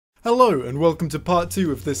Hello and welcome to part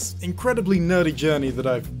 2 of this incredibly nerdy journey that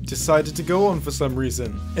I've decided to go on for some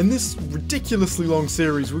reason. In this ridiculously long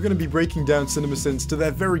series we're going to be breaking down CinemaSins to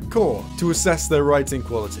their very core to assess their writing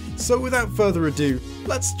quality. So without further ado,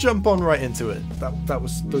 let's jump on right into it.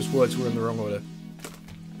 Those words were in the wrong order.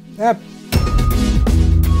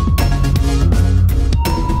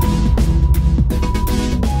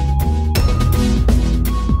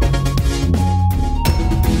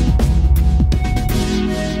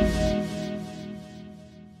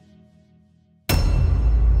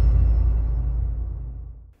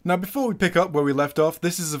 Now before we pick up where we left off,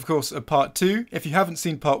 this is of course a part 2. If you haven't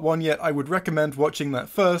seen part 1 yet, I would recommend watching that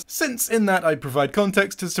first, since in that I provide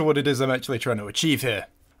context as to what it is I'm actually trying to achieve here.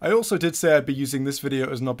 I also did say I'd be using this video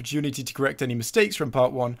as an opportunity to correct any mistakes from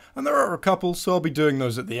part 1, and there are a couple, so I'll be doing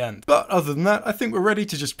those at the end. But other than that, I think we're ready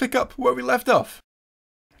to just pick up where we left off.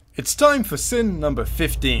 It's time for sin number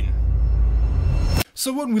 15.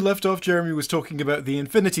 So when we left off, Jeremy was talking about the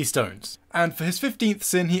Infinity Stones, and for his 15th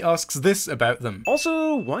sin he asks this about them.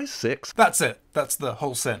 Also, why 6? That's it, that's the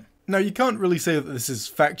whole sin. Now you can't really say that this is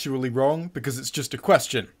factually wrong, because it's just a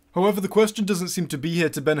question. However, the question doesn't seem to be here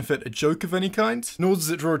to benefit a joke of any kind, nor does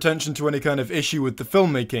it draw attention to any kind of issue with the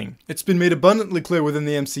filmmaking. It's been made abundantly clear within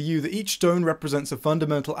the MCU that each stone represents a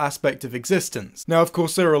fundamental aspect of existence. Now, of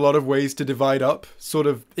course, there are a lot of ways to divide up sort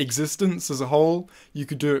of existence as a whole. You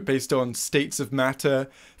could do it based on states of matter,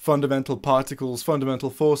 fundamental particles, fundamental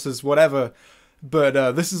forces, whatever.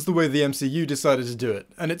 But this is the way the MCU decided to do it,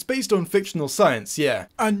 and it's based on fictional science, yeah.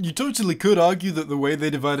 And you totally could argue that the way they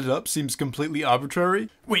divided it up seems completely arbitrary.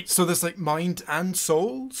 Wait, so there's like mind and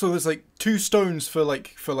soul? So there's like two stones for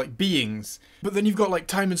beings, but then you've got like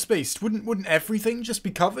time and space. Wouldn't everything just be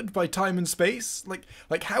covered by time and space?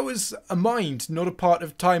 Like how is a mind not a part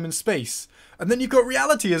of time and space? And then you've got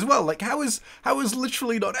reality as well. Like how is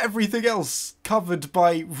literally not everything else covered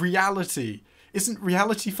by reality? Isn't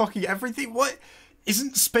reality fucking everything? What?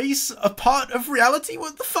 Isn't space a part of reality?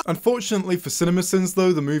 What the fuck? Unfortunately for CinemaSins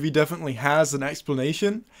though, the movie definitely has an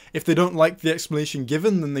explanation. If they don't like the explanation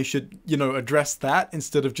given, then they should, you know, address that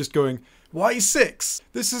instead of just going, why 6?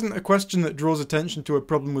 This isn't a question that draws attention to a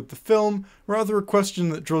problem with the film, rather a question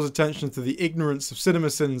that draws attention to the ignorance of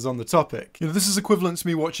CinemaSins on the topic. You know, this is equivalent to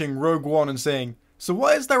me watching Rogue One and saying, so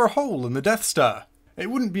why is there a hole in the Death Star? It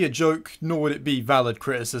wouldn't be a joke, nor would it be valid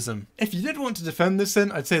criticism. If you did want to defend this sin,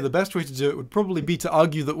 I'd say the best way to do it would probably be to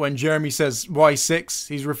argue that when Jeremy says, why 6,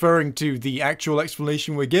 he's referring to the actual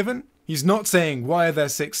explanation we're given. He's not saying, why are there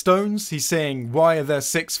 6 stones? He's saying, why are there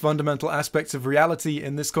 6 fundamental aspects of reality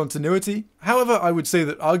in this continuity? However, I would say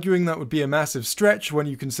that arguing that would be a massive stretch when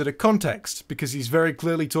you consider context, because he's very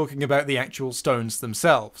clearly talking about the actual stones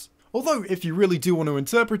themselves. Although, if you really do want to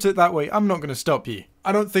interpret it that way, I'm not going to stop you.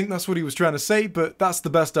 I don't think that's what he was trying to say, but that's the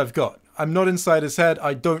best I've got. I'm not inside his head,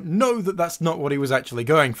 I don't know that that's not what he was actually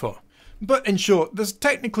going for. But in short, there's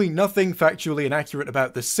technically nothing factually inaccurate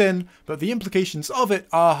about this sin, but the implications of it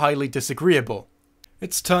are highly disagreeable.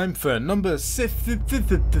 It's time for number 6.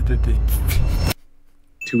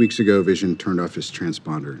 2 weeks ago, Vision turned off his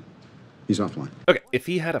transponder. He's offline. Okay, if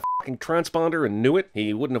he had a fucking transponder and knew it,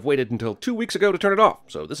 he wouldn't have waited until 2 weeks ago to turn it off.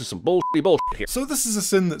 So this is some bullshit here. So this is a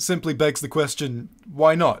sin that simply begs the question,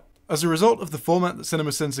 why not? As a result of the format that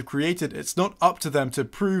CinemaSins have created, it's not up to them to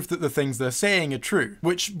prove that the things they're saying are true,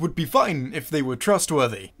 which would be fine if they were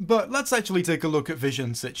trustworthy. But let's actually take a look at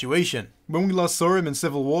Vision's situation. When we last saw him in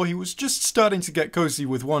Civil War, he was just starting to get cozy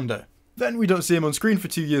with Wanda. Then we don't see him on screen for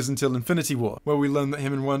 2 years until Infinity War, where we learn that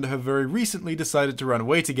him and Wanda have very recently decided to run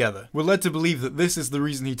away together. We're led to believe that this is the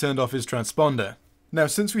reason he turned off his transponder. Now,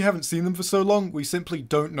 since we haven't seen them for so long, we simply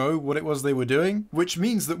don't know what it was they were doing, which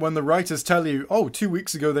means that when the writers tell you, oh, 2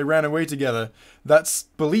 weeks ago they ran away together, that's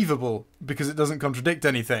believable, because it doesn't contradict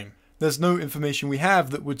anything. There's no information we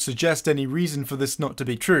have that would suggest any reason for this not to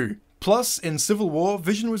be true. Plus, in Civil War,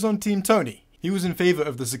 Vision was on Team Tony. He was in favour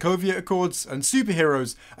of the Sokovia Accords and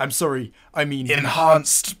superheroes,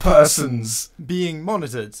 enhanced persons, being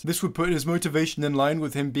monitored. This would put his motivation in line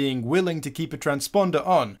with him being willing to keep a transponder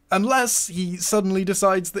on. Unless he suddenly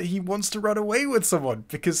decides that he wants to run away with someone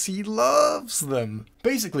because he loves them.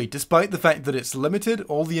 Basically, despite the fact that it's limited,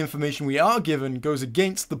 all the information we are given goes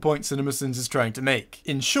against the point CinemaSins is trying to make.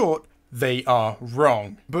 In short, they are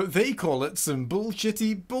wrong. But they call it some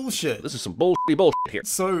bullshitty bullshit. This is some bullshit here.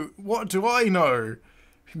 So, what do I know?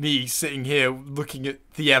 Me sitting here looking at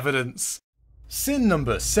the evidence. Sin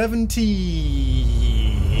number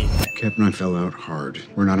 17. Cap and I fell out hard.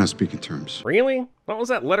 We're not on speaking terms. Really? What was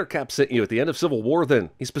that letter Cap sent you at the end of Civil War then?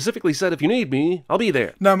 He specifically said if you need me, I'll be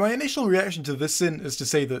there. Now, my initial reaction to this sin is to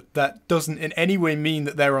say that that doesn't in any way mean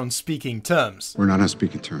that they're on speaking terms. We're not on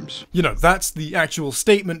speaking terms. You know, that's the actual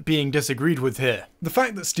statement being disagreed with here. The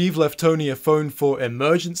fact that Steve left Tony a phone for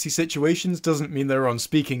emergency situations doesn't mean they're on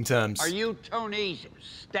speaking terms. Are you Tony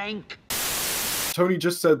Stank? Tony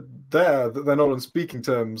just said there that they're not on speaking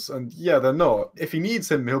terms, and yeah, they're not. If he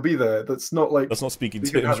needs him, he'll be there. That's not like... That's not speaking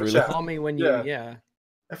terms, really. Call me when you, yeah.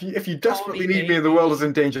 If you desperately need me and the world is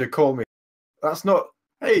in danger, call me. That's not,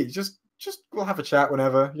 hey, just we'll have a chat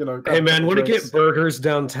whenever, you know. Hey man, want to get burgers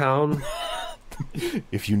downtown?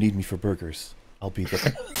 If you need me for burgers, I'll be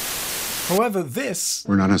there. However, this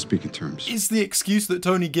We're not on speaking terms. is the excuse that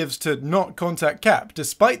Tony gives to not contact Cap,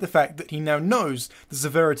 despite the fact that he now knows the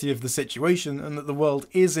severity of the situation and that the world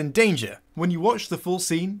is in danger. When you watch the full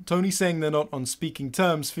scene, Tony saying they're not on speaking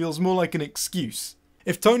terms feels more like an excuse.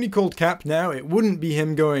 If Tony called Cap now, it wouldn't be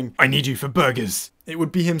him going, I need you for burgers. It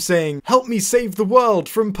would be him saying, help me save the world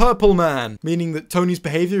from Purple Man, meaning that Tony's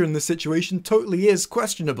behavior in this situation totally is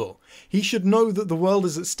questionable. He should know that the world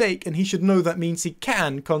is at stake, and he should know that means he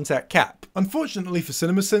can contact Cap. Unfortunately for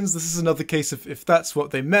CinemaSins, this is another case of if that's what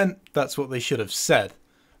they meant, that's what they should have said.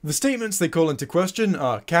 The statements they call into question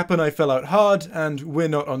are, Cap and I fell out hard, and we're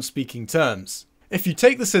not on speaking terms. If you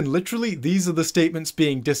take this in literally, these are the statements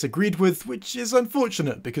being disagreed with, which is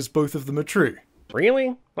unfortunate because both of them are true.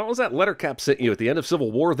 Really? What was that letter Cap sent you at the end of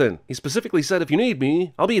Civil War then? He specifically said if you need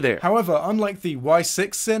me, I'll be there. However, unlike the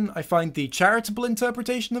Y6 sin, I find the charitable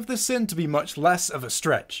interpretation of this sin to be much less of a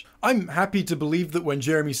stretch. I'm happy to believe that when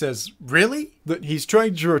Jeremy says, really? That he's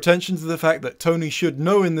trying to draw attention to the fact that Tony should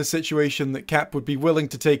know in this situation that Cap would be willing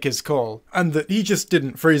to take his call, and that he just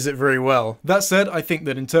didn't phrase it very well. That said, I think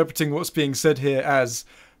that interpreting what's being said here as,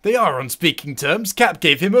 they are on speaking terms, Cap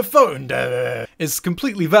gave him a phone, is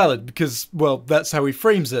completely valid because, well, that's how he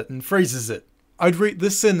frames it and phrases it. I'd rate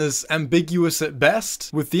this sin as ambiguous at best,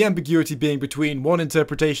 with the ambiguity being between one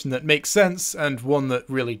interpretation that makes sense and one that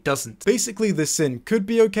really doesn't. Basically, this sin could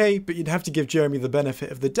be okay, but you'd have to give Jeremy the benefit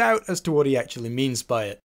of the doubt as to what he actually means by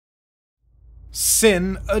it.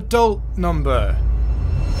 Sin adult number.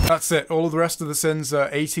 That's it, all of the rest of the sins are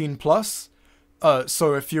 18 plus.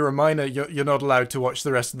 So if you're a minor, you're not allowed to watch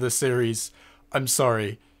the rest of the series. I'm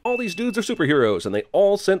sorry. All these dudes are superheroes, and they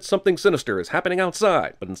all sense something sinister is happening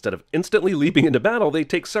outside, but instead of instantly leaping into battle, they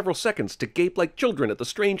take several seconds to gape like children at the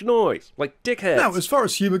strange noise, like dickheads. Now, as far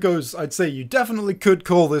as humour goes, I'd say you definitely could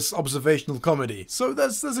call this observational comedy, so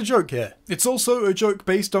there's a joke here. It's also a joke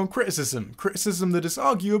based on criticism that is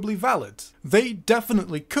arguably valid. They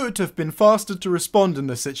definitely could have been faster to respond in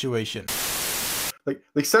this situation. Like,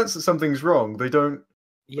 they sense that something's wrong, they don't...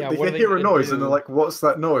 Yeah, they can hear a noise and they're like, what's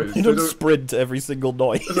that noise? You don't sprint every single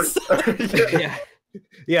noise.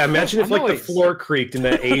 Yeah, imagine if like the floor creaked and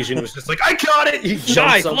that Asian was just like, I got it! He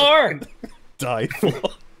jumps up. floor! Die floor.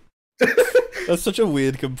 That's such a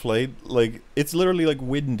weird complaint. Like, it's literally like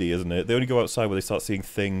windy, isn't it? They only go outside when they start seeing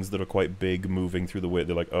things that are quite big moving through the wind.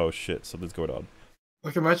 They're like, oh shit, something's going on.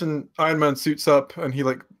 Like, imagine Iron Man suits up and he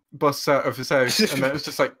like busts out of his house and then it's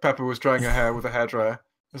just like Pepper was drying her hair with a hairdryer.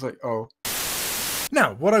 It's like, oh.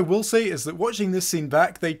 Now, what I will say is that watching this scene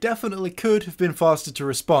back, they definitely could have been faster to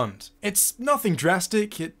respond. It's nothing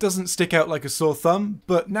drastic, it doesn't stick out like a sore thumb,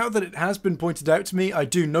 but now that it has been pointed out to me, I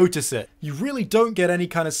do notice it. You really don't get any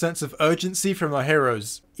kind of sense of urgency from our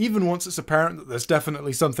heroes, even once it's apparent that there's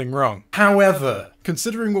definitely something wrong. However,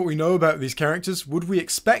 considering what we know about these characters, would we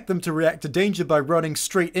expect them to react to danger by running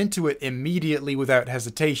straight into it immediately without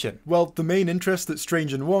hesitation? Well, the main interest that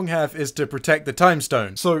Strange and Wong have is to protect the Time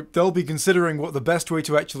Stone, so they'll be considering what the best way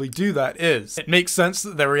to actually do that is. It makes sense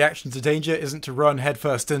that their reaction to danger isn't to run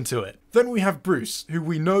headfirst into it. Then we have Bruce, who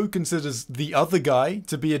we know considers the other guy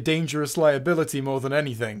to be a dangerous liability more than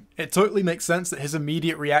anything. It totally makes sense that his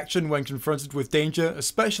immediate reaction when confronted with danger,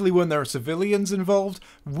 especially when there are civilians involved,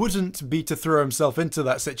 wouldn't be to throw himself into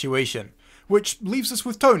that situation. Which leaves us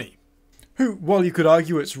with Tony, who, while you could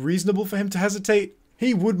argue it's reasonable for him to hesitate,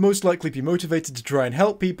 he would most likely be motivated to try and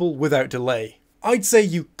help people without delay. I'd say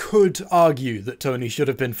you could argue that Tony should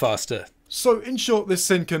have been faster. So in short, this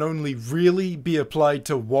sin can only really be applied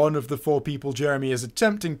to one of the four people Jeremy is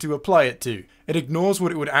attempting to apply it to. It ignores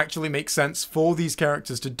what it would actually make sense for these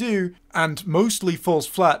characters to do, and mostly falls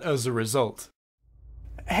flat as a result.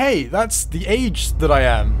 Hey, that's the age that I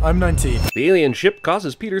am. I'm 19. The alien ship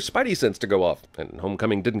causes Peter's Spidey sense to go off, and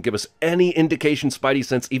Homecoming didn't give us any indication Spidey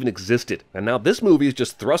sense even existed. And now this movie is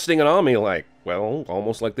just thrusting it on me like, well,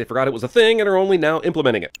 almost like they forgot it was a thing and are only now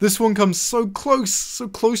implementing it. This one comes so close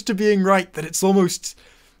to being right that it's almost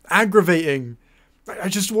aggravating. I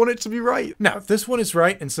just want it to be right. Now, this one is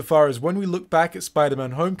right insofar as when we look back at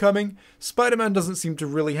Spider-Man Homecoming, Spider-Man doesn't seem to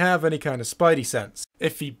really have any kind of Spidey sense.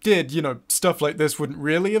 If he did, you know, stuff like this wouldn't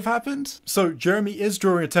really have happened. So Jeremy is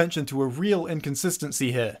drawing attention to a real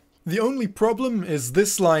inconsistency here. The only problem is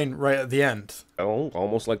this line right at the end. Oh,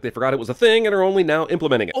 almost like they forgot it was a thing and are only now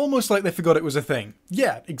implementing it. Almost like they forgot it was a thing.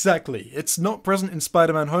 Yeah, exactly. It's not present in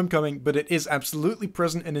Spider-Man Homecoming, but it is absolutely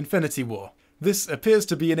present in Infinity War. This appears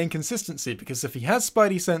to be an inconsistency, because if he has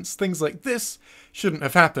Spidey sense, things like this shouldn't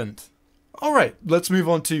have happened. Alright, let's move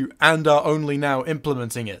on to "and are only now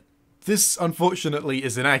implementing it." This, unfortunately,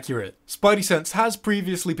 is inaccurate. Spidey sense has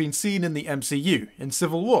previously been seen in the MCU, in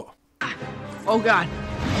Civil War. Oh god.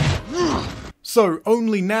 So,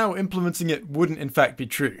 only now implementing it wouldn't in fact be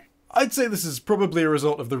true. I'd say this is probably a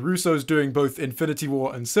result of the Russos doing both Infinity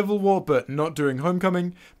War and Civil War, but not doing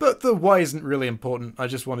Homecoming, but the why isn't really important. I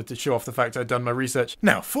just wanted to show off the fact I'd done my research.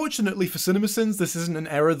 Now, fortunately for CinemaSins, this isn't an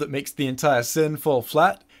error that makes the entire sin fall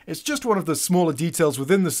flat. It's just one of the smaller details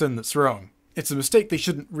within the sin that's wrong. It's a mistake they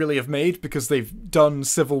shouldn't really have made because they've done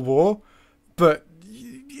Civil War, but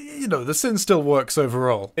you know, the sin still works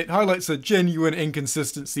overall. It highlights a genuine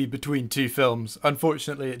inconsistency between two films.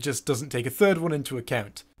 Unfortunately, it just doesn't take a third one into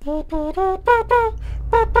account. I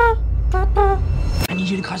need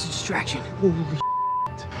you to cause a distraction. Holy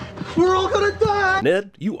we're all gonna die!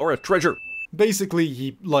 Ned, you are a treasure. Basically,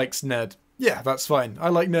 he likes Ned. Yeah, that's fine. I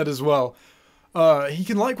like Ned as well. He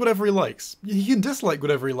can like whatever he likes. He can dislike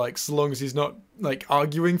whatever he likes, so long as he's not, like,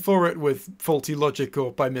 arguing for it with faulty logic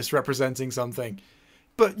or by misrepresenting something.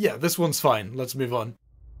 But yeah, this one's fine. Let's move on.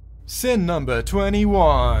 Sin number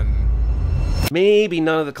 21. Maybe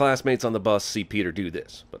none of the classmates on the bus see Peter do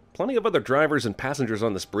this, but plenty of other drivers and passengers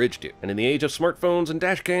on this bridge do. And in the age of smartphones and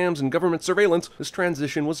dash cams and government surveillance, this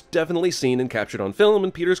transition was definitely seen and captured on film,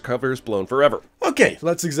 and Peter's cover is blown forever. Okay,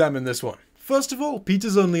 let's examine this one. First of all,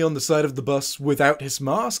 Peter's only on the side of the bus without his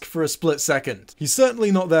mask for a split second. He's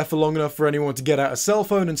certainly not there for long enough for anyone to get out a cell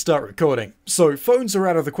phone and start recording. So phones are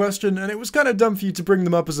out of the question, and it was kind of dumb for you to bring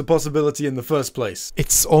them up as a possibility in the first place.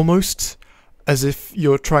 It's almost as if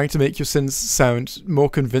you're trying to make your sins sound more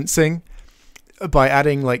convincing by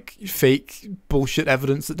adding, like, fake bullshit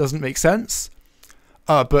evidence that doesn't make sense.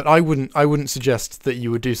 But I wouldn't suggest that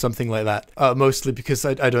you would do something like that, mostly because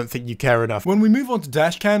I don't think you care enough. When we move on to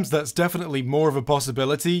dash cams, that's definitely more of a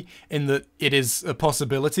possibility, in that it is a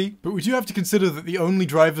possibility, but we do have to consider that the only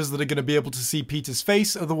drivers that are going to be able to see Peter's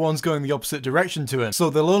face are the ones going the opposite direction to him, so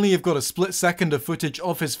they'll only have got a split second of footage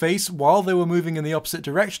of his face while they were moving in the opposite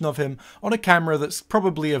direction of him on a camera that's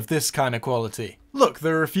probably of this kind of quality. Look,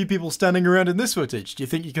 there are a few people standing around in this footage. Do you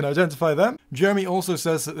think you can identify them? Jeremy also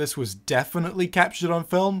says that this was definitely captured on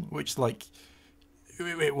film, which, like,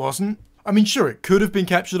 it wasn't. I mean, sure, it could have been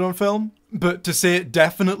captured on film, but to say it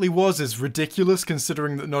definitely was is ridiculous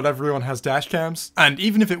considering that not everyone has dash cams. And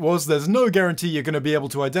even if it was, there's no guarantee you're going to be able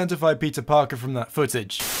to identify Peter Parker from that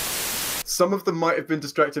footage. Some of them might have been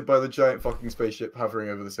distracted by the giant fucking spaceship hovering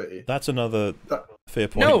over the city. That's another fair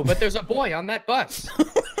point. No, but there's a boy on that bus.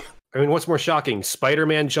 I mean, what's more shocking,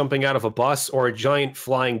 Spider-Man jumping out of a bus or a giant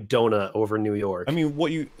flying donut over New York? I mean,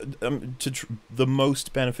 what you the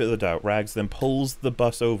most benefit of the doubt, Rags then pulls the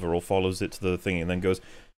bus over or follows it to the thingy and then goes,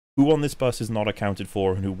 "Who on this bus is not accounted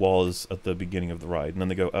for and who was at the beginning of the ride?" And then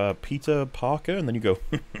they go, Peter Parker," and then you go,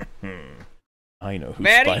 "I know who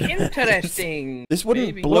Very Spider-Man interesting. is." This wouldn't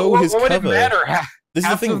Maybe. blow his what cover. would it matter? This is the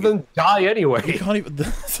Half thing. of them die anyway. You can't even.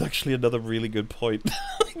 That's actually another really good point.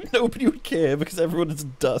 Nobody would care because everyone is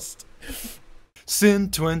dust. Sin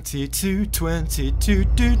 2222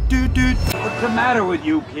 do. What's the matter with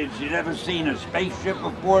you kids? You never seen a spaceship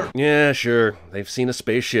before? Yeah, sure. They've seen a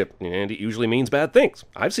spaceship, and it usually means bad things.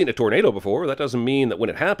 I've seen a tornado before. That doesn't mean that when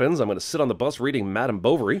it happens, I'm going to sit on the bus reading Madame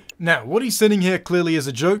Bovary. Now, what he's saying here clearly is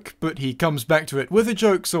a joke, but he comes back to it with a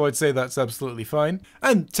joke, so I'd say that's absolutely fine.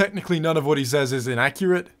 And technically none of what he says is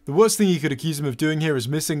inaccurate. The worst thing you could accuse him of doing here is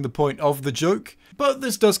missing the point of the joke, but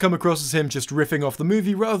this does come across as him just riffing off the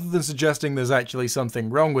movie rather than suggesting there's actually something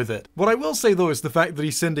wrong with it. What I will say though is the fact that he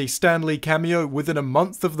sent a Stan Lee cameo within a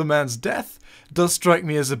month of the man's death does strike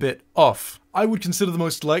me as a bit off. I would consider the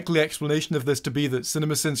most likely explanation of this to be that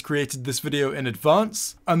CinemaSins created this video in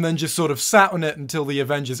advance, and then just sort of sat on it until the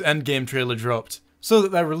Avengers Endgame trailer dropped. so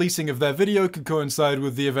that their releasing of their video could coincide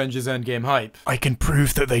with the Avengers Endgame hype. I can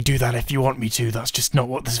prove that they do that if you want me to, that's just not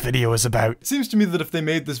what this video is about. It seems to me that if they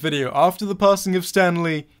made this video after the passing of Stan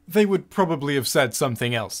Lee, they would probably have said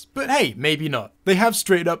something else. But hey, maybe not. They have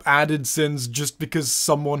straight up added sins just because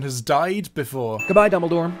someone has died before. Goodbye,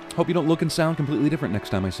 Dumbledore. Hope you don't look and sound completely different next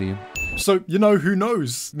time I see you. So, you know, who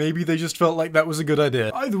knows? Maybe they just felt like that was a good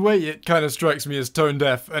idea. Either way, it kind of strikes me as tone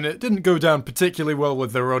deaf, and it didn't go down particularly well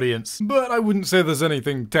with their audience. But I wouldn't say there's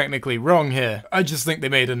anything technically wrong here. I just think they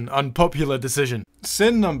made an unpopular decision.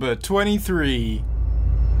 Sin number 23.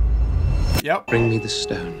 Yep. Bring me the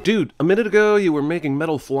stone. Dude, a minute ago you were making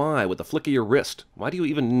metal fly with a flick of your wrist. Why do you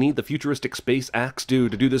even need the futuristic space axe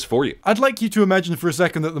dude to do this for you? I'd like you to imagine for a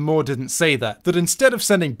second that the Moor didn't say that. That instead of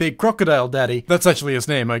sending Big Crocodile Daddy, that's actually his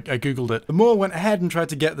name, I googled it, the Moor went ahead and tried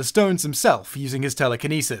to get the stones himself, using his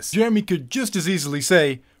telekinesis. Jeremy could just as easily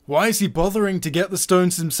say, why is he bothering to get the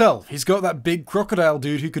stones himself? He's got that big crocodile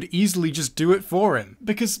dude who could easily just do it for him.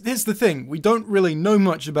 Because here's the thing, we don't really know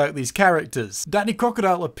much about these characters. Daddy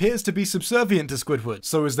Crocodile appears to be subservient to Squidward,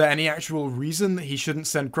 so is there any actual reason that he shouldn't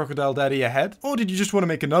send Crocodile Daddy ahead? Or did you just want to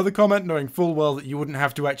make another comment knowing full well that you wouldn't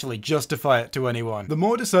have to actually justify it to anyone? The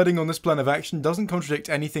Moor deciding on this plan of action doesn't contradict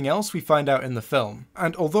anything else we find out in the film.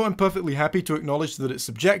 And although I'm perfectly happy to acknowledge that it's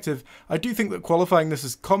subjective, I do think that qualifying this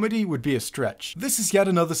as comedy would be a stretch. This is yet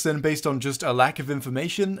another sin based on just a lack of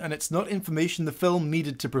information, and it's not information the film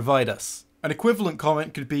needed to provide us. An equivalent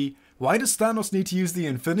comment could be, why does Thanos need to use the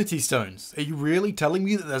Infinity Stones? Are you really telling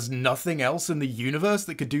me that there's nothing else in the universe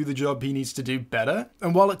that could do the job he needs to do better?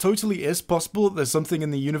 And while it totally is possible that there's something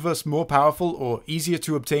in the universe more powerful or easier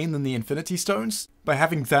to obtain than the Infinity Stones, by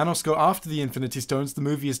having Thanos go after the Infinity Stones, the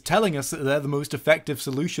movie is telling us that they're the most effective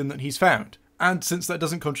solution that he's found. And since that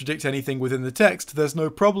doesn't contradict anything within the text, there's no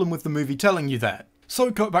problem with the movie telling you that. So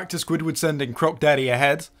cut back to Squidward sending Croc Daddy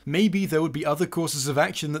ahead, maybe there would be other courses of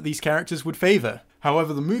action that these characters would favour.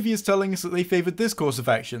 However, the movie is telling us that they favoured this course of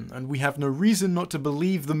action, and we have no reason not to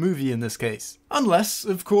believe the movie in this case. Unless,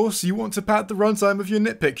 of course, you want to pad the runtime of your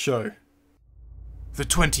nitpick show. The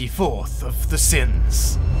 24th of the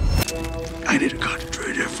Sins. I need to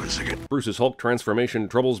concentrate here for a second. Bruce's Hulk transformation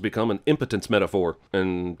troubles become an impotence metaphor.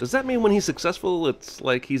 And does that mean when he's successful, it's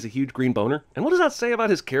like he's a huge green boner? And what does that say about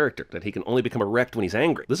his character? That he can only become erect when he's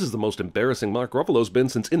angry? This is the most embarrassing Mark Ruffalo's been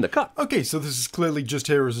since In the Cut. Okay, so this is clearly just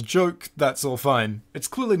here as a joke, that's all fine. It's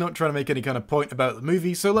clearly not trying to make any kind of point about the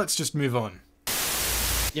movie, so let's just move on.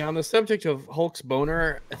 Yeah, on the subject of Hulk's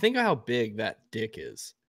boner, think of how big that dick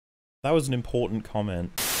is. That was an important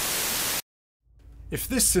comment. If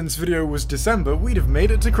this Sins video was December, we'd have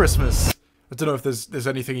made it to Christmas. I don't know if there's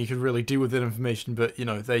anything you could really do with that information, but, you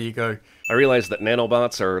know, there you go. I realize that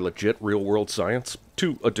nanobots are legit real-world science,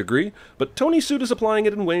 to a degree, but Tony Sood is applying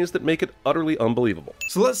it in ways that make it utterly unbelievable.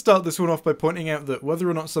 So let's start this one off by pointing out that whether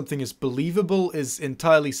or not something is believable is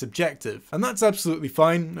entirely subjective, and that's absolutely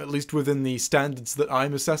fine, at least within the standards that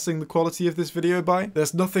I'm assessing the quality of this video by.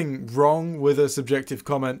 There's nothing wrong with a subjective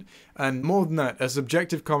comment, and more than that, a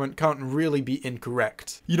subjective comment can't really be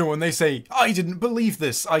incorrect. You know, when they say, I didn't believe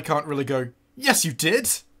this, I can't really go, yes you did!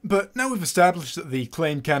 But now we've established that the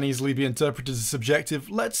claim can easily be interpreted as subjective,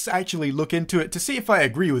 let's actually look into it to see if I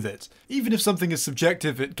agree with it. Even if something is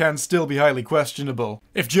subjective, it can still be highly questionable.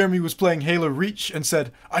 If Jeremy was playing Halo Reach and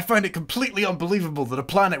said, I find it completely unbelievable that a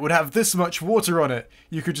planet would have this much water on it,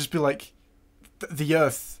 you could just be like, the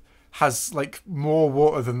Earth has, like, more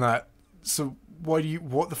water than that, so what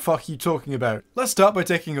the fuck are you talking about? Let's start by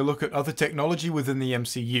taking a look at other technology within the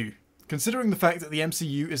MCU. Considering the fact that the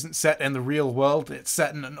MCU isn't set in the real world, it's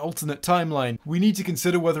set in an alternate timeline, we need to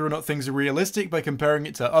consider whether or not things are realistic by comparing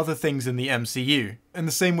it to other things in the MCU. In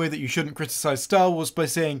the same way that you shouldn't criticize Star Wars by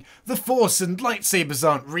saying, the Force and lightsabers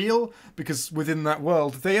aren't real, because within that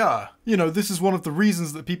world they are. You know, this is one of the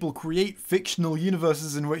reasons that people create fictional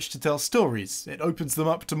universes in which to tell stories. It opens them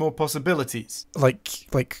up to more possibilities. Like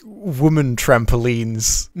woman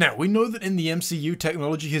trampolines. Now, we know that in the MCU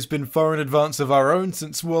technology has been far in advance of our own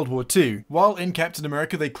since World War II. While in Captain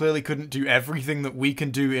America they clearly couldn't do everything that we can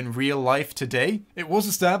do in real life today, it was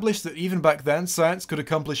established that even back then science could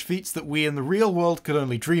accomplish feats that we in the real world could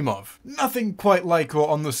only dream of. Nothing quite like or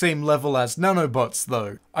on the same level as nanobots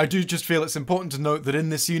though. I do just feel it's important to note that in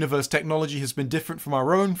this universe technology has been different from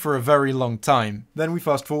our own for a very long time. Then we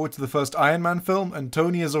fast forward to the first Iron Man film and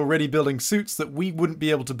Tony is already building suits that we wouldn't be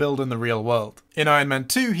able to build in the real world. In Iron Man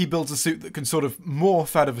 2 he builds a suit that can sort of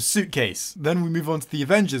morph out of a suitcase. Then we move on to the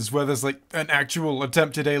Avengers where there's like an actual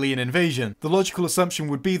attempted alien invasion. The logical assumption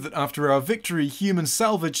would be that after our victory humans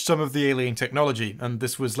salvaged some of the alien technology, and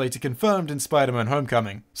this was later confirmed in Spider-Man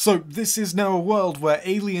Homecoming. So this is now a world where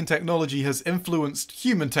alien technology has influenced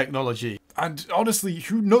human technology. And honestly,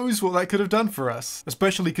 who knows what that could have done for us?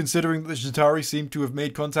 Especially considering that the Chitauri seem to have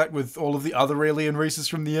made contact with all of the other alien races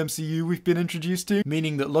from the MCU we've been introduced to,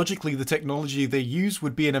 meaning that logically the technology they use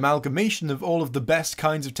would be an amalgamation of all of the best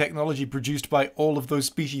kinds of technology produced by all of those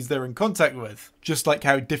species they're in contact with. Just like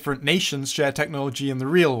how different nations share technology in the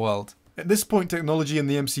real world. At this point, technology in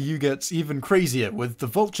the MCU gets even crazier, with the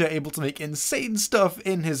Vulture able to make insane stuff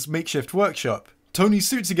in his makeshift workshop. Tony's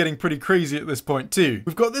suits are getting pretty crazy at this point too.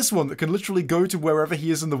 We've got this one that can literally go to wherever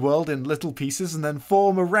he is in the world in little pieces and then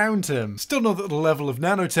form around him. Still not at the level of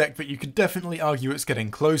nanotech, but you could definitely argue it's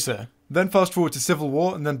getting closer. Then fast forward to Civil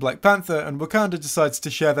War and then Black Panther, and Wakanda decides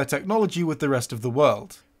to share their technology with the rest of the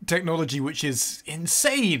world. Technology which is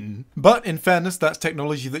insane! But in fairness, that's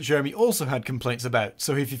technology that Jeremy also had complaints about,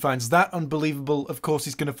 so if he finds that unbelievable, of course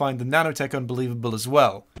he's going to find the nanotech unbelievable as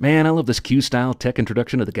well. Man, I love this Q-style tech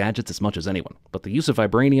introduction of the gadgets as much as anyone, but the use of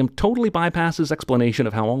vibranium totally bypasses explanation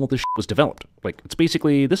of how all this shit was developed. Like, it's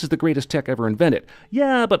basically, this is the greatest tech ever invented.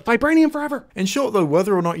 Yeah, but vibranium forever! In short though,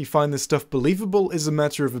 whether or not you find this stuff believable is a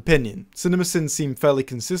matter of opinion. CinemaSins seem fairly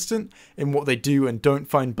consistent in what they do and don't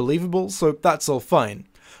find believable, so that's all fine.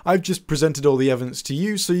 I've just presented all the evidence to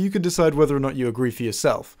you, so you can decide whether or not you agree for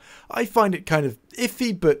yourself. I find it kind of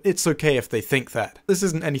iffy, but it's okay if they think that. This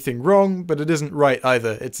isn't anything wrong, but it isn't right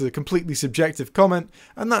either. It's a completely subjective comment,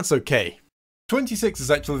 and that's okay. 26 is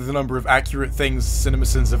actually the number of accurate things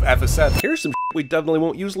CinemaSins have ever said. Here's some shit we definitely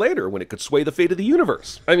won't use later when it could sway the fate of the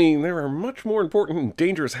universe. I mean, there are much more important and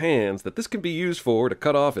dangerous hands that this can be used for to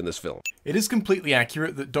cut off in this film. It is completely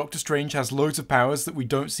accurate that Doctor Strange has loads of powers that we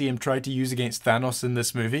don't see him try to use against Thanos in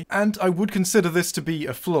this movie, and I would consider this to be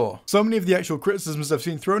a flaw. So many of the actual criticisms I've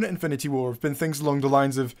seen thrown at Infinity War have been things along the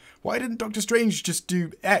lines of, why didn't Doctor Strange just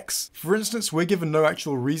do X? For instance, we're given no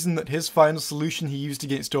actual reason that his final solution he used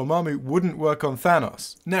against Dormammu wouldn't work on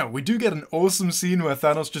Thanos. Now, we do get an awesome scene where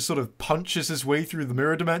Thanos just sort of punches his way through the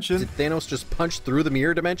mirror dimension. Did Thanos just punch through the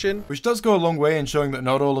mirror dimension? Which does go a long way in showing that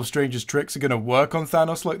not all of Strange's tricks are going to work on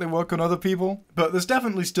Thanos like they work on other people. But there's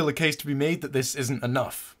definitely still a case to be made that this isn't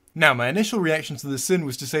enough. Now, my initial reaction to this sin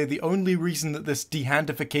was to say the only reason that this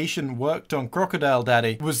dehandification worked on Crocodile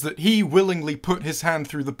Daddy was that he willingly put his hand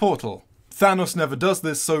through the portal. Thanos never does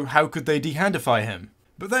this, so how could they dehandify him?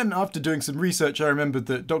 But then, after doing some research, I remembered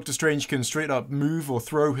that Doctor Strange can straight up move or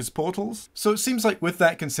throw his portals. So it seems like with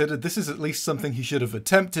that considered, this is at least something he should have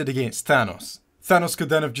attempted against Thanos. Thanos could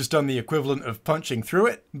then have just done the equivalent of punching through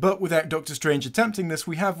it, but without Doctor Strange attempting this,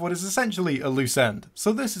 we have what is essentially a loose end.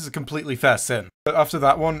 So this is a completely fair sin. But after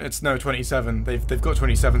that one, it's now 27. They've got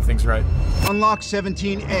 27 things right. Unlock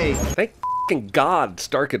 17A. Thank God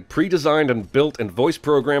Stark had pre-designed and built and voice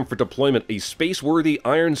programmed for deployment a space-worthy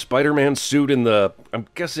Iron Spider-Man suit in the, I'm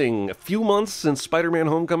guessing, a few months since Spider-Man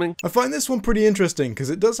Homecoming? I find this one pretty interesting, because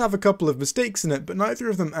it does have a couple of mistakes in it, but neither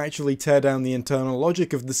of them actually tear down the internal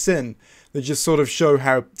logic of the sin. They just sort of show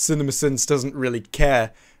how CinemaSins doesn't really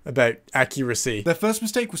care about accuracy. Their first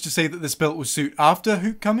mistake was to say that this built was suit after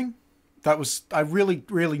Homecoming. I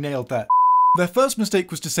really nailed that. Their first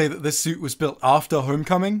mistake was to say that this suit was built after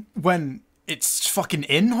Homecoming, when it's fucking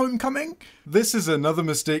in Homecoming? This is another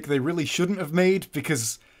mistake they really shouldn't have made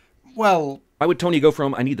because, well... Why would Tony go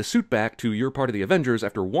from, I need the suit back, to you're part of the Avengers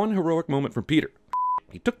after one heroic moment from Peter?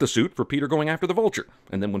 He took the suit for Peter going after the Vulture.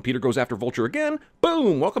 And then when Peter goes after Vulture again,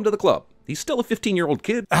 boom, welcome to the club. He's still a 15-year-old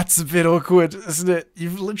kid. That's a bit awkward, isn't it?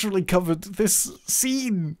 You've literally covered this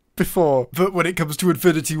scene before. But when it comes to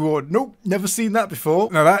Infinity War, nope, never seen that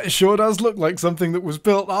before. Now that sure does look like something that was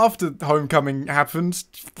built after Homecoming happened.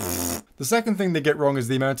 The second thing they get wrong is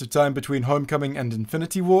the amount of time between Homecoming and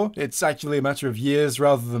Infinity War. It's actually a matter of years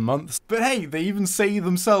rather than months. But hey, they even say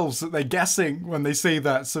themselves that they're guessing when they say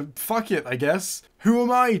that, so fuck it, I guess. Who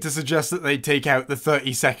am I to suggest that they take out the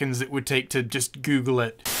 30 seconds it would take to just Google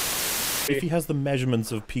it? If he has the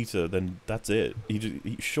measurements of Peter, then that's it.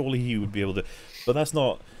 Surely he would be able to... But that's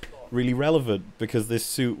not really relevant, because this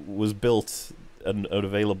suit was built and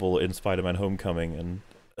available in Spider-Man Homecoming, and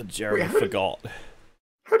Jeremy forgot.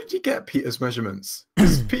 How did you get Peter's measurements?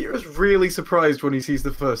 Because Peter is really surprised when he sees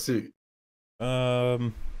the first suit. I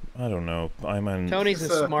don't know. Tony's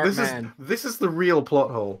a smart man. This is the real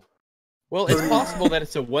plot hole. Well, it's possible that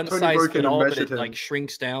it's a one-size-fits-all, but it like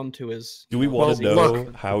shrinks down to his... Do we want to know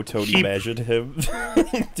how Tony measured him?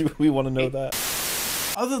 Do we want to know that?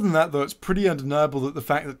 Other than that, though, it's pretty undeniable that the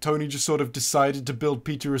fact that Tony just sort of decided to build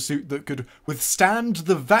Peter a suit that could withstand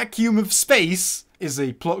the vacuum of space is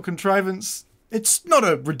a plot contrivance. It's not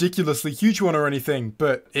a ridiculously huge one or anything,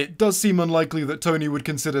 but it does seem unlikely that Tony would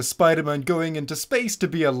consider Spider-Man going into space to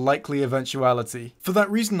be a likely eventuality. For that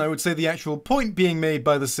reason, I would say the actual point being made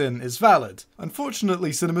by the Sin is valid.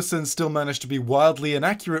 Unfortunately, CinemaSins still managed to be wildly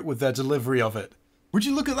inaccurate with their delivery of it. Would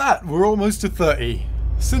you look at that? We're almost to 30.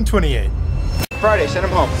 Sin 28. Friday, send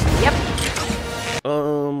him home. Yep.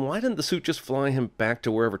 Why didn't the suit just fly him back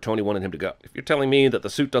to wherever Tony wanted him to go? If you're telling me that the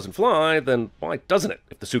suit doesn't fly, then why doesn't it?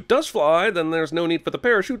 If the suit does fly, then there's no need for the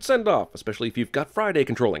parachute send-off, especially if you've got Friday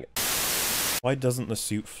controlling it. Why doesn't the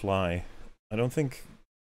suit fly? I don't think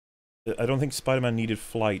Spider-Man needed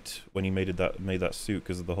flight when he made that suit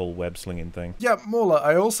because of the whole web slinging thing. Yeah, Mauler,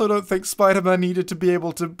 I also don't think Spider-Man needed to be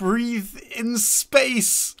able to breathe in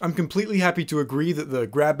space. I'm completely happy to agree that the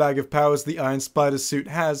grab bag of powers the Iron Spider suit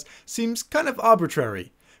has seems kind of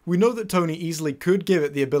arbitrary. We know that Tony easily could give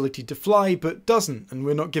it the ability to fly, but doesn't, and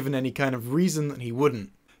we're not given any kind of reason that he wouldn't.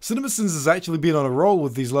 CinemaSins has actually been on a roll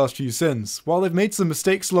with these last few sins. While they've made some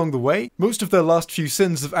mistakes along the way, most of their last few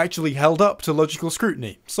sins have actually held up to logical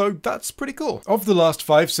scrutiny, so that's pretty cool. Of the last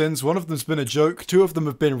 5 sins, one of them's been a joke, 2 of them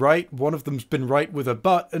have been right, one of them's been right with a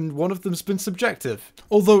but, and one of them's been subjective.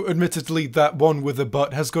 Although, admittedly, that one with a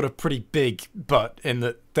but has got a pretty big but in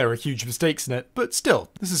that there are huge mistakes in it, but still,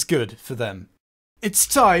 this is good for them. It's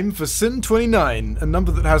time for Sin 29, a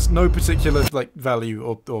number that has no particular, value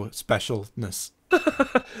or specialness.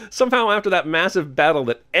 Somehow after that massive battle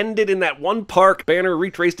that ended in that one park, Banner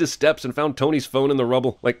retraced his steps and found Tony's phone in the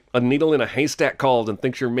rubble, like a needle in a haystack called and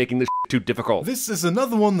thinks you're making this too difficult. This is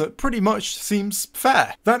another one that pretty much seems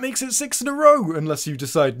fair. That makes it 6 in a row, unless you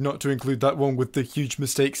decide not to include that one with the huge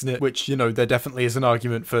mistakes in it, which, you know, there definitely is an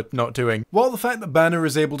argument for not doing. While the fact that Banner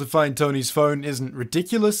is able to find Tony's phone isn't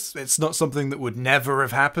ridiculous, it's not something that would never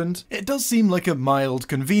have happened, it does seem like a mild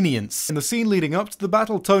convenience. In the scene leading up to the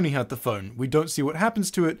battle, Tony had the phone. We don't see what happens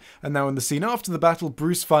to it, and now in the scene after the battle,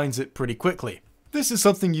 Bruce finds it pretty quickly. This is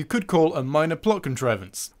something you could call a minor plot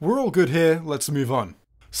contrivance. We're all good here, let's move on.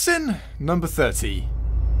 Sin number 30.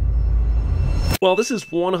 Well, this is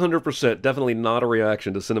 100% definitely not a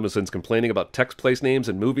reaction to CinemaSins complaining about text place names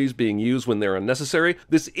in movies being used when they're unnecessary.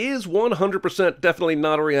 This is 100% definitely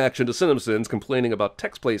not a reaction to CinemaSins complaining about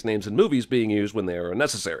text place names in movies being used when they are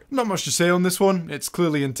unnecessary. Not much to say on this one. It's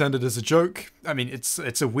clearly intended as a joke. I mean, it's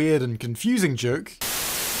a weird and confusing joke.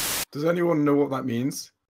 Does anyone know what that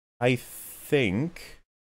means? I think...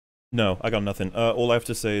 No, I got nothing. All I have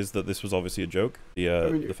to say is that this was obviously a joke.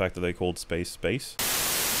 The fact that they called space.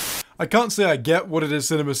 I can't say I get what it is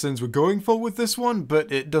CinemaSins were going for with this one,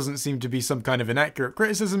 but it doesn't seem to be some kind of inaccurate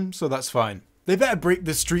criticism, so that's fine. They better break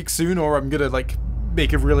this streak soon, or I'm gonna,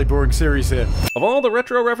 make a really boring series here. Of all the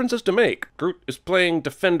retro references to make, Groot is playing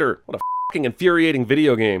Defender. What a fucking infuriating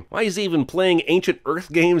video game. Why is he even playing ancient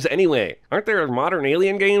Earth games anyway? Aren't there modern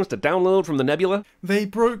alien games to download from the Nebula? They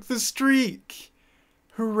broke the streak!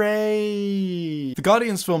 Hooray! The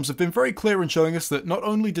Guardians films have been very clear in showing us that not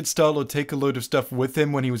only did Star-Lord take a load of stuff with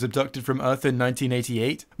him when he was abducted from Earth in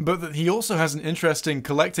 1988, but that he also has an interest in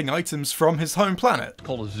collecting items from his home planet. It's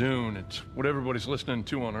called a Zune. It's what everybody's listening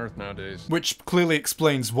to on Earth nowadays. Which clearly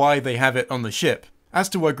explains why they have it on the ship. As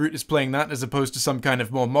to why Groot is playing that as opposed to some kind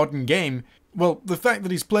of more modern game, well, the fact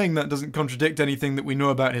that he's playing that doesn't contradict anything that we know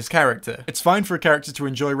about his character. It's fine for a character to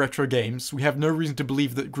enjoy retro games, we have no reason to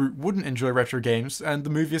believe that Groot wouldn't enjoy retro games, and the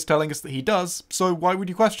movie is telling us that he does, so why would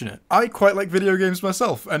you question it? I quite like video games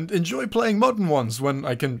myself, and enjoy playing modern ones when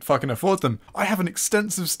I can fucking afford them. I have an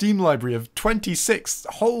extensive Steam library of 26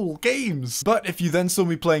 whole games. But if you then saw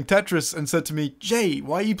me playing Tetris and said to me, Jay,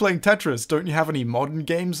 why are you playing Tetris? Don't you have any modern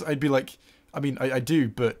games? I'd be like, I mean, I do,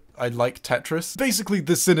 but I like Tetris. Basically,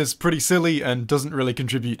 this sin is pretty silly and doesn't really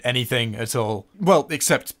contribute anything at all. Well,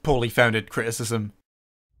 except poorly founded criticism.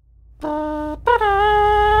 That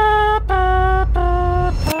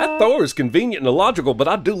Thor is convenient and illogical, but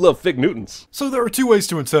I do love Fig Newtons. So there are 2 ways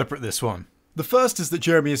to interpret this one. The first is that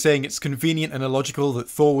Jeremy is saying it's convenient and illogical that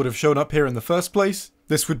Thor would have shown up here in the first place.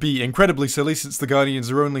 This would be incredibly silly since the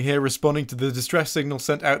Guardians are only here responding to the distress signal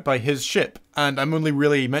sent out by his ship. And I'm only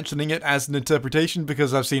really mentioning it as an interpretation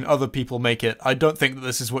because I've seen other people make it. I don't think that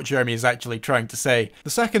this is what Jeremy is actually trying to say. The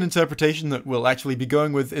second interpretation that we'll actually be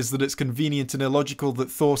going with is that it's convenient and illogical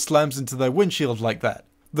that Thor slams into their windshield like that.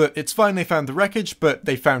 That it's fine they found the wreckage, but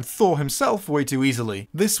they found Thor himself way too easily.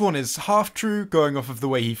 This one is half true, going off of the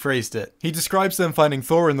way he phrased it. He describes them finding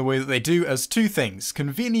Thor in the way that they do as 2 things,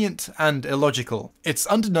 convenient and illogical. It's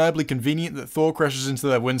undeniably convenient that Thor crashes into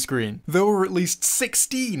their windscreen. There were at least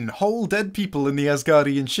 16 whole dead people in the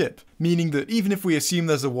Asgardian ship. meaning that even if we assume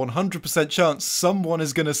there's a 100% chance someone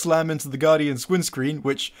is going to slam into the Guardian's windscreen,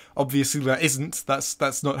 which obviously there isn't,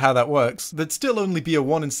 that's not how that works, there'd still only be a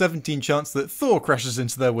 1 in 17 chance that Thor crashes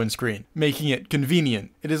into their windscreen, making it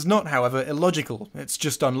convenient. It is not, however, illogical, it's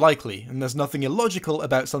just unlikely, and there's nothing illogical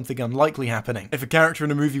about something unlikely happening. If a character in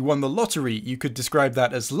a movie won the lottery, you could describe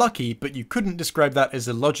that as lucky, but you couldn't describe that as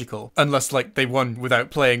illogical. Unless, like, they won without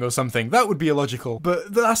playing or something. That would be illogical,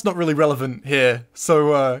 but that's not really relevant here.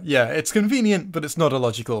 So, yeah, it's convenient, but it's not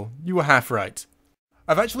illogical. You were half right.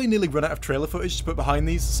 I've actually nearly run out of trailer footage to put behind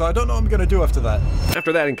these, so I don't know what I'm going to do after that.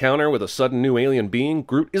 After that encounter with a sudden new alien being,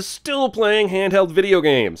 Groot is still playing handheld video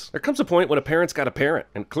games. There comes a point when a parent's got a parent,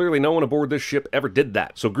 and clearly no one aboard this ship ever did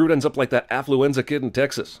that. So Groot ends up like that affluenza kid in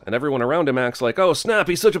Texas, and everyone around him acts like, oh snap,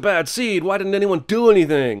 he's such a bad seed, why didn't anyone do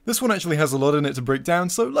anything? This one actually has a lot in it to break down,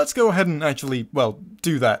 so let's go ahead and actually, well,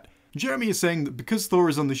 do that. Jeremy is saying that because Thor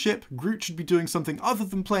is on the ship, Groot should be doing something other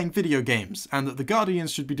than playing video games, and that the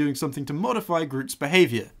Guardians should be doing something to modify Groot's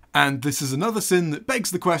behaviour. And this is another sin that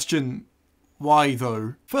begs the question, why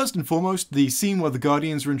though? First and foremost, the scene where the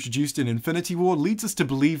Guardians are introduced in Infinity War leads us to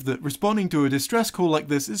believe that responding to a distress call like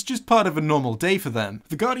this is just part of a normal day for them.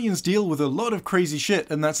 The Guardians deal with a lot of crazy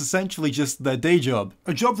shit, and that's essentially just their day job.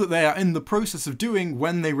 A job that they are in the process of doing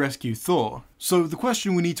when they rescue Thor. So the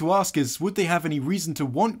question we need to ask is, would they have any reason to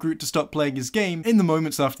want Groot to stop playing his game in the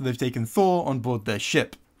moments after they've taken Thor on board their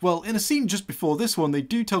ship? Well, in a scene just before this one, they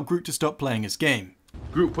do tell Groot to stop playing his game.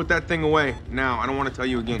 Groot, put that thing away. Now, I don't want to tell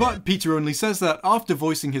you again. But Peter only says that after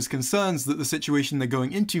voicing his concerns that the situation they're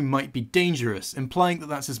going into might be dangerous, implying that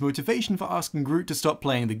that's his motivation for asking Groot to stop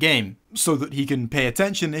playing the game, so that he can pay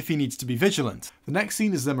attention if he needs to be vigilant. The next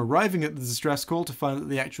scene is them arriving at the distress call to find that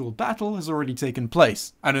the actual battle has already taken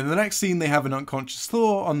place, and in the next scene they have an unconscious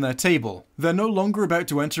Thor on their table. They're no longer about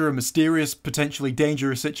to enter a mysterious, potentially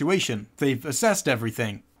dangerous situation. They've assessed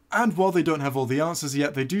everything. And while they don't have all the answers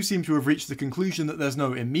yet, they do seem to have reached the conclusion that there's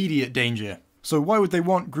no immediate danger. So why would they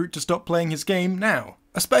want Groot to stop playing his game now?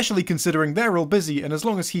 Especially considering they're all busy, and as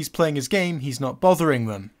long as he's playing his game, he's not bothering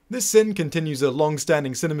them. This sin continues a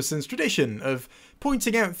long-standing CinemaSins tradition of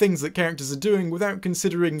pointing out things that characters are doing without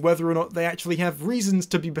considering whether or not they actually have reasons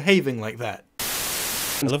to be behaving like that.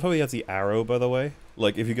 I love how he has the arrow, by the way.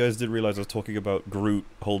 Like, if you guys did realize I was talking about Groot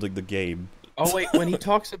holding the game. Oh wait, when he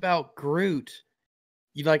talks about Groot,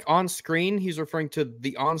 you like on screen, he's referring to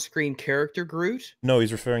the on-screen character Groot? No,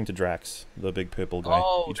 he's referring to Drax, the big purple guy.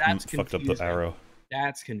 Oh, that's fucked confusing. up the arrow.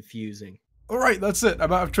 That's confusing. Alright, that's it.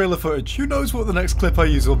 I'm out of trailer footage. Who knows what the next clip I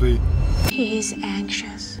use will be? He's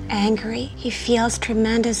anxious, angry. He feels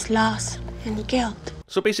tremendous loss and guilt.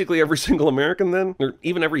 So basically every single American then? Or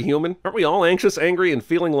even every human? Aren't we all anxious, angry, and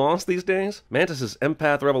feeling lost these days? Mantis's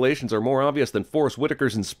empath revelations are more obvious than Forrest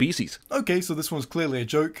Whitaker's in Species. Okay, so this one's clearly a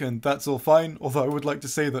joke, and that's all fine, although I would like to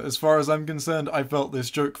say that as far as I'm concerned, I felt this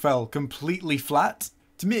joke fell completely flat.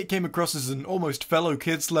 To me it came across as an almost fellow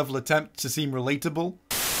kids level attempt to seem relatable.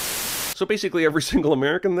 So basically every single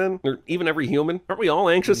American then? Or even every human? Aren't we all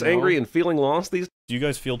anxious, angry, and feeling lost these days? Do you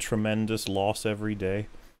guys feel tremendous loss every day?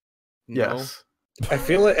 Yes. I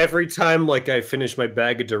feel it every time, like, I finish my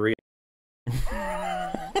bag of Doritos.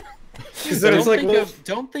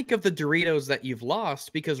 Don't think of the Doritos that you've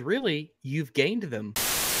lost, because really, you've gained them.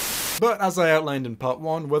 But as I outlined in part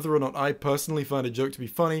 1, whether or not I personally find a joke to be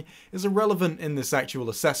funny is irrelevant in this actual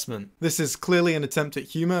assessment. This is clearly an attempt at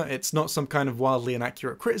humour, it's not some kind of wildly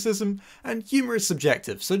inaccurate criticism, and humour is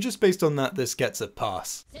subjective, so just based on that this gets a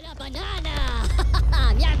pass. Who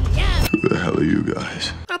the hell are you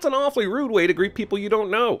guys? That's an awfully rude way to greet people you don't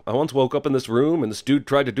know. I once woke up in this room and this dude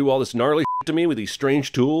tried to do all this gnarly to me with these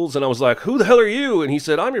strange tools, and I was like, who the hell are you? And he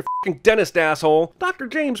said, I'm your f***ing dentist, asshole. Dr.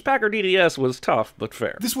 James Packer DDS was tough, but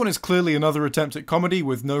fair. This one is clearly another attempt at comedy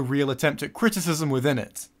with no real attempt at criticism within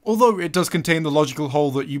it. Although it does contain the logical hole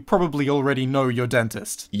that you probably already know your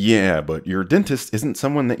dentist. Yeah, but your dentist isn't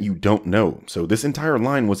someone that you don't know, so this entire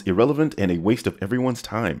line was irrelevant and a waste of everyone's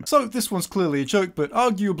time. So this one's clearly a joke, but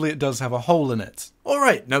arguably it does have a hole in it.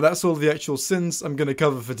 Alright, now that's all the actual sins I'm going to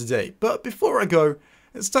cover for today, but before I go,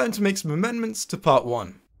 it's time to make some amendments to part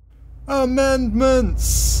 1.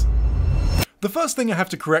 Amendments! The first thing I have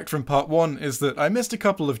to correct from part 1 is that I missed a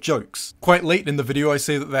couple of jokes. Quite late in the video I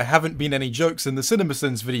say that there haven't been any jokes in the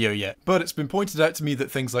CinemaSins video yet, but it's been pointed out to me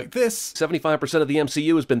that things like this 75% of the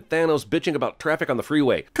MCU has been Thanos bitching about traffic on the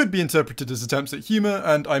freeway. Could be interpreted as attempts at humour,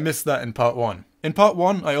 and I missed that in part 1. In part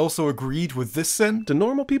 1, I also agreed with this sin. Do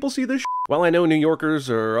normal people see this shit? While I know New Yorkers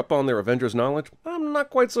are up on their Avengers knowledge, I'm not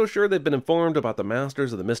quite so sure they've been informed about the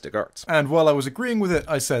masters of the mystic arts. And while I was agreeing with it,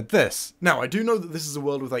 I said this. Now, I do know that this is a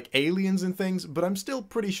world with like aliens and things, but I'm still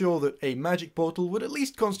pretty sure that a magic portal would at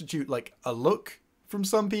least constitute like a look from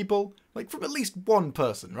some people. Like, from at least one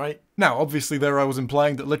person, right? Now, obviously there I was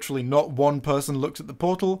implying that literally not one person looked at the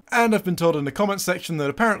portal, and I've been told in the comment section that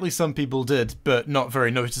apparently some people did, but not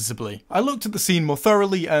very noticeably. I looked at the scene more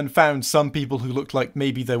thoroughly and found some people who looked like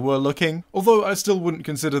maybe they were looking, although I still wouldn't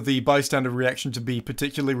consider the bystander reaction to be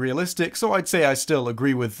particularly realistic, so I'd say I still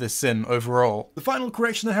agree with this sin overall. The final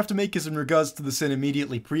correction I have to make is in regards to the sin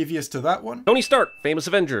immediately previous to that one. Tony Stark, famous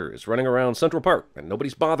Avenger, is running around Central Park, and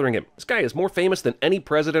nobody's bothering him. This guy is more famous than any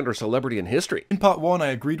president or celebrity in history. In part 1 I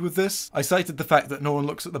agreed with this. I cited the fact that no one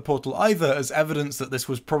looks at the portal either as evidence that this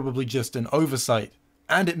was probably just an oversight.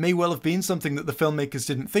 And it may well have been something that the filmmakers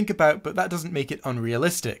didn't think about, but that doesn't make it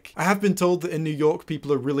unrealistic. I have been told that in New York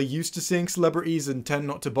people are really used to seeing celebrities and tend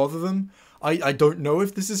not to bother them. I don't know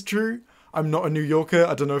if this is true. I'm not a New Yorker,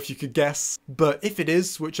 I don't know if you could guess, but if it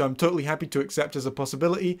is, which I'm totally happy to accept as a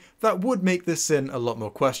possibility, that would make this sin a lot more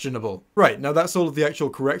questionable. Right, now that's all of the actual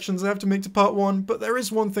corrections I have to make to part 1, but there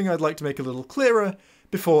is one thing I'd like to make a little clearer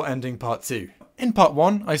before ending part 2. In part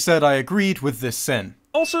 1, I said I agreed with this sin.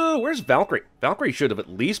 Also, where's Valkyrie? Valkyrie should have at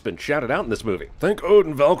least been shouted out in this movie. Thank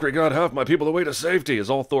Odin Valkyrie got half my people away to safety, is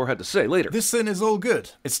all Thor had to say later. This sin is all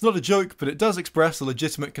good. It's not a joke, but it does express a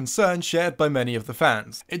legitimate concern shared by many of the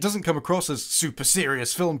fans. It doesn't come across as super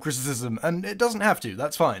serious film criticism, and it doesn't have to,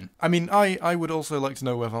 that's fine. I mean, I would also like to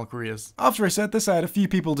know where Valkyrie is. After I said this, I had a few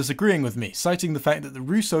people disagreeing with me, citing the fact that the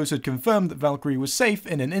Russos had confirmed that Valkyrie was safe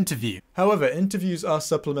in an interview. However, interviews are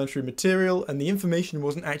supplementary material, and the information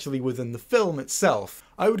wasn't actually within the film itself.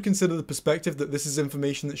 I would consider the perspective that this is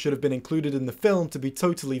information that should have been included in the film to be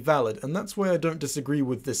totally valid, and that's why I don't disagree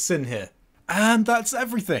with this sin here. And that's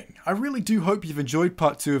everything. I really do hope you've enjoyed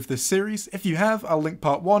part 2 of this series. If you have, I'll link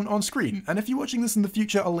part 1 on screen, and if you're watching this in the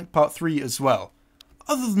future, I'll link part 3 as well.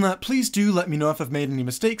 Other than that, please do let me know if I've made any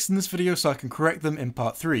mistakes in this video so I can correct them in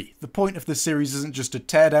part 3. The point of this series isn't just to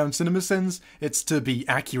tear down CinemaSins, it's to be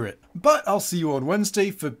accurate. But I'll see you on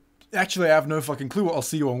Wednesday for... Actually, I have no fucking clue what I'll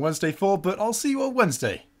see you on Wednesday for, but I'll see you on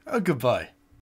Wednesday. Goodbye.